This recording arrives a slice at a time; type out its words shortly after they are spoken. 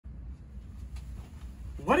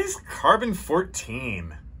What is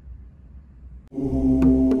carbon-14?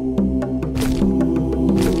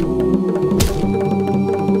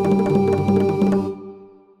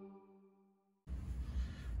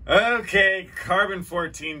 Okay,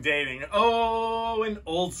 carbon-14 dating. Oh, an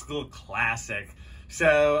old school classic.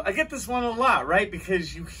 So I get this one a lot, right?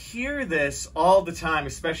 Because you hear this all the time,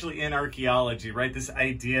 especially in archaeology, right? This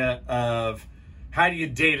idea of how do you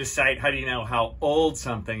date a site? How do you know how old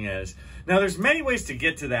something is? Now, there's many ways to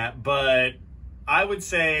get to that, but I would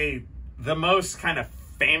say the most kind of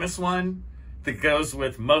famous one that goes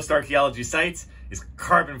with most archaeology sites is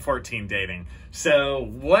carbon-14 dating. So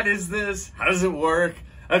what is this? How does it work?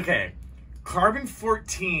 Okay,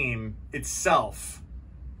 carbon-14 itself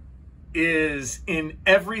is in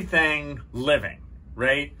everything living,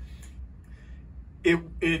 right?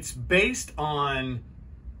 It's based on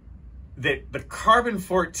that the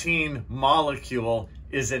carbon-14 molecule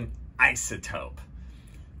is an isotope.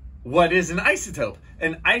 What is an isotope?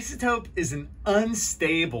 An isotope is an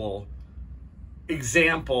unstable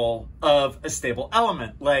example of a stable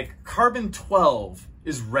element. Like carbon-12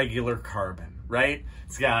 is regular carbon, right?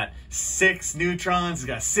 It's got 6 neutrons, it's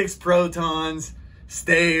got 6 protons,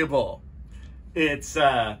 stable. Its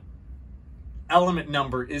element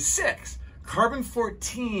number is 6.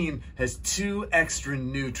 Carbon-14 has 2 extra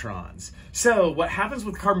neutrons. So what happens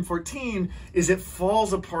with carbon-14 is it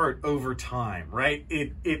falls apart over time, right?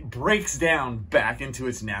 It breaks down back into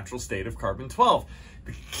its natural state of carbon-12.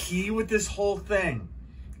 The key with this whole thing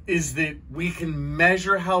is that we can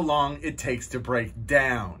measure how long it takes to break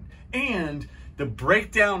down. And the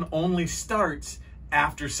breakdown only starts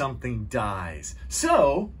after something dies.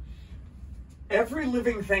 So every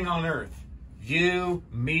living thing on Earth, you,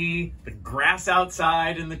 me, the grass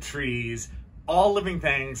outside and the trees, all living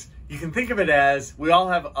things, you can think of it as we all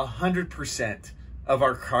have 100% of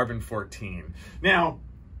our carbon-14. Now,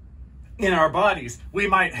 in our bodies, we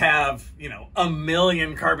might have, 1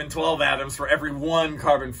 million carbon-12 atoms for every one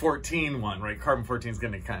carbon-14 one, right? Carbon-14 is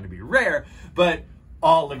going to kind of be rare, but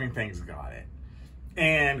all living things got it.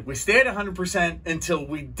 And we stay at 100% until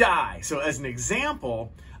we die. So as an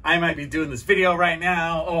example, I might be doing this video right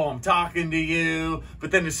now. Oh, I'm talking to you. But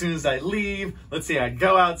then as soon as I leave, let's say I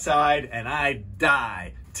go outside and I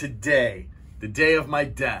die today, the day of my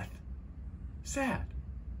death. Sad.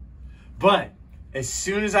 But as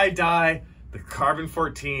soon as I die, the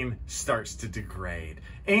carbon-14 starts to degrade.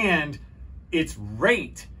 And its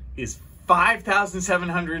rate is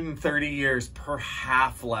 5,730 years per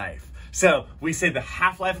half-life. So we say the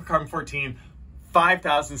half-life of carbon-14,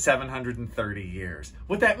 5,730 years.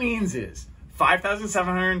 What that means is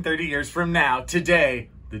 5,730 years from now, today,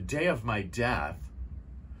 the day of my death,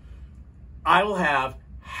 I will have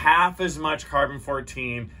half as much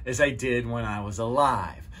carbon-14 as I did when I was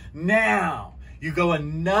alive. Now, you go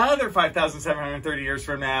another 5,730 years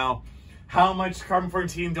from now, how much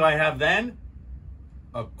carbon-14 do I have then?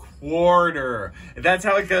 A quarter. That's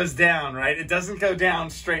how it goes down, right? It doesn't go down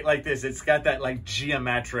straight like this. It's got that like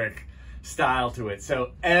geometric style to it.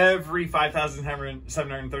 So every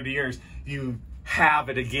 5,730 years, you have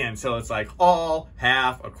it again. So it's like all,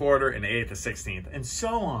 half, a quarter, an eighth, a 16th, and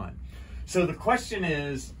so on. So the question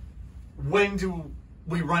is, when do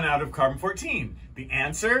we run out of carbon-14? The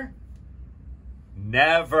answer?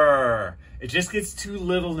 Never. It just gets too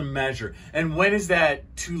little to measure. And when is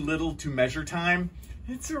that too little to measure time?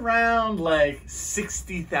 It's around like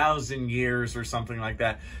 60,000 years or something like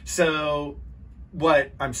that. So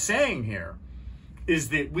what I'm saying here is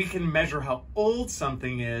that we can measure how old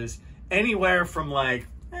something is anywhere from like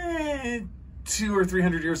 200 or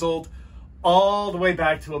 300 years old all the way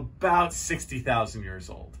back to about 60,000 years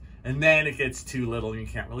old. And then it gets too little and you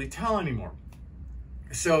can't really tell anymore.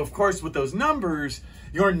 So of course, with those numbers,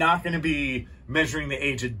 you're not going to be measuring the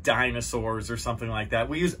age of dinosaurs or something like that.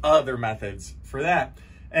 We use other methods for that.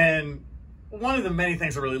 And one of the many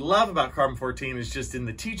things I really love about carbon-14 is just in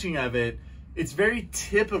the teaching of it, it's very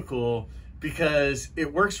typical because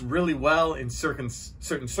it works really well in certain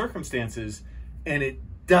circumstances and it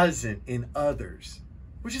doesn't in others,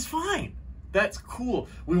 which is fine. That's cool.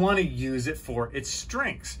 We want to use it for its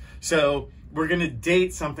strengths. So we're going to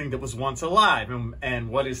date something that was once alive. And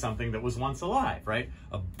what is something that was once alive, right?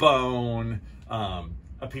 A bone,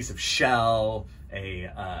 a piece of shell,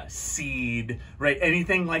 a seed, right?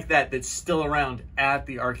 Anything like that that's still around at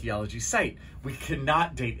the archaeology site. We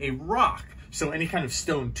cannot date a rock. So any kind of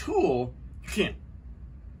stone tool, you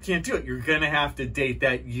can't do it. You're going to have to date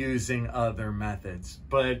that using other methods.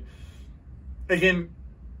 But again,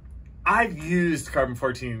 I've used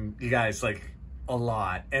carbon-14, you guys, like a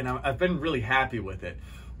lot, and I've been really happy with it.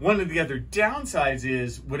 one of the other downsides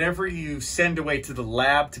is whatever you send away to the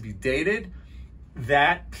lab to be dated,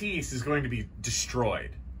 that piece is going to be destroyed,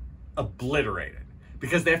 obliterated,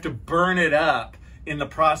 because they have to burn it up in the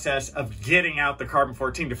process of getting out the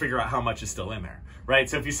carbon-14 to figure out how much is still in there, right?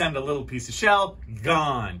 So if you send a little piece of shell,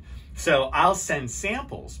 gone. So I'll send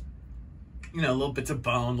samples, you know, little bits of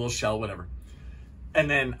bone, little shell, whatever. And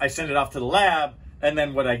then I send it off to the lab, and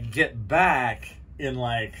then what I get back in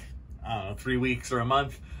like, I don't know, 3 weeks or a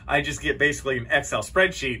month, I just get basically an Excel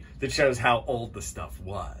spreadsheet that shows how old the stuff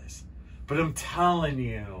was. But I'm telling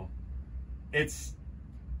you, it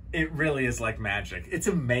really is like magic. It's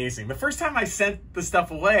amazing. The first time I sent the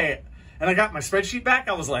stuff away and I got my spreadsheet back,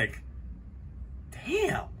 I was like,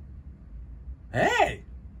 damn, hey,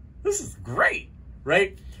 this is great,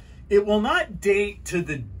 right? It will not date to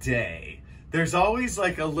the day. There's always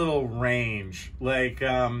like a little range, like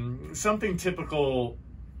something typical.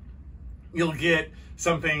 You'll get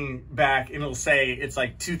something back and it'll say it's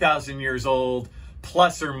like 2,000 years old,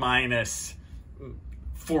 plus or minus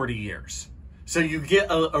 40 years. So you get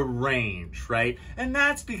a range, right? And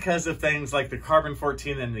that's because of things like the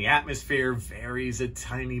carbon-14 in the atmosphere varies a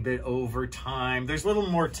tiny bit over time. There's little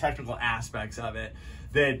more technical aspects of it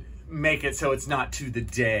that make it so it's not to the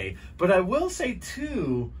day. But I will say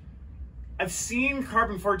too, I've seen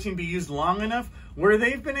carbon-14 be used long enough where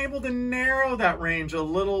they've been able to narrow that range a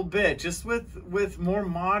little bit, just with more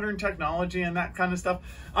modern technology and that kind of stuff.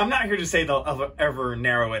 I'm not here to say they'll ever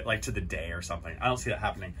narrow it like to the day or something. I don't see that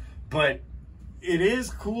happening. But it is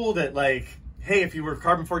cool that, like, hey, if you were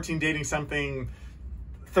carbon-14 dating something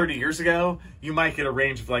 30 years ago, you might get a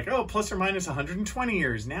range of like, oh, plus or minus 120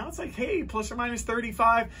 years. Now it's like, hey, plus or minus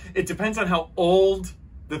 35. It depends on how old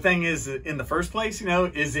the thing is in the first place. You know,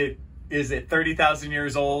 is it 30,000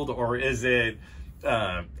 years old or is it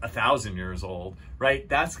 1,000 years old, right?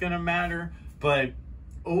 That's going to matter. But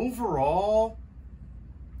overall,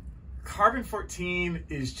 carbon-14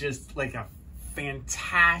 is just like a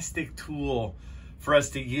fantastic tool for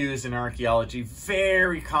us to use in archaeology.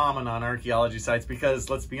 Very common on archaeology sites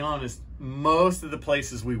because, let's be honest, most of the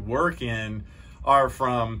places we work in are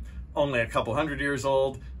from only a couple hundred years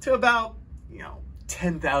old to about,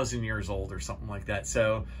 10,000 years old or something like that.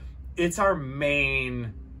 So it's our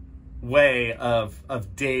main way of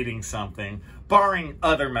dating something, barring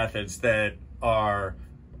other methods that are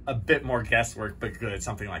a bit more guesswork but good,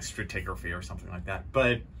 something like stratigraphy or something like that.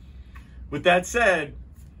 But with that said,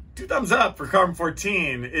 2 thumbs up for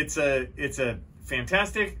carbon-14. It's a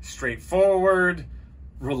fantastic, straightforward,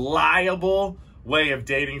 reliable way of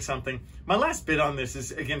dating something. My last bit on this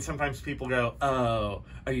is, again, sometimes people go, oh,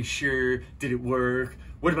 are you sure? Did it work?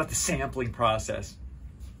 What about the sampling process?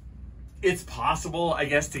 It's possible, I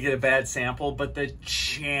guess, to get a bad sample, but the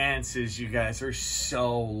chances, you guys, are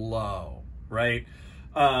so low, right?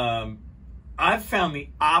 I've found the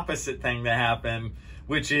opposite thing to happen,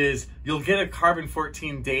 which is you'll get a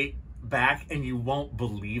carbon-14 date back and you won't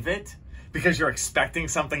believe it because you're expecting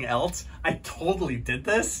something else. I totally did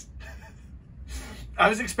this. I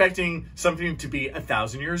was expecting something to be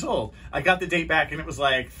 1,000 years old. I got the date back and it was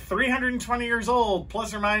like 320 years old,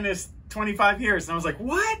 plus or minus 25 years. And I was like,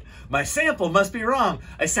 what? My sample must be wrong.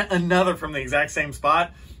 I sent another from the exact same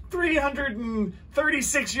spot,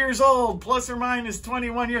 336 years old, plus or minus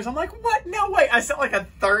 21 years. I'm like, what? No way. I sent like a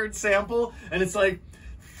third sample and it's like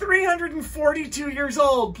 342 years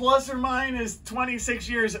old, plus or minus 26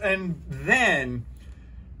 years. And then,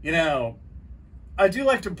 I do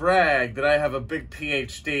like to brag that I have a big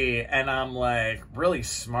PhD and I'm like really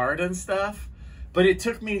smart and stuff, but it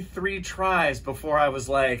took me 3 tries before I was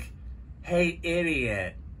like, hey,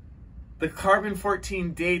 idiot, the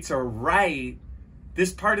carbon-14 dates are right.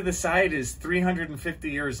 This part of the site is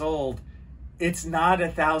 350 years old. It's not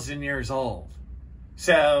 1,000 years old.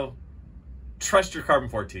 So trust your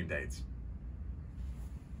carbon-14 dates.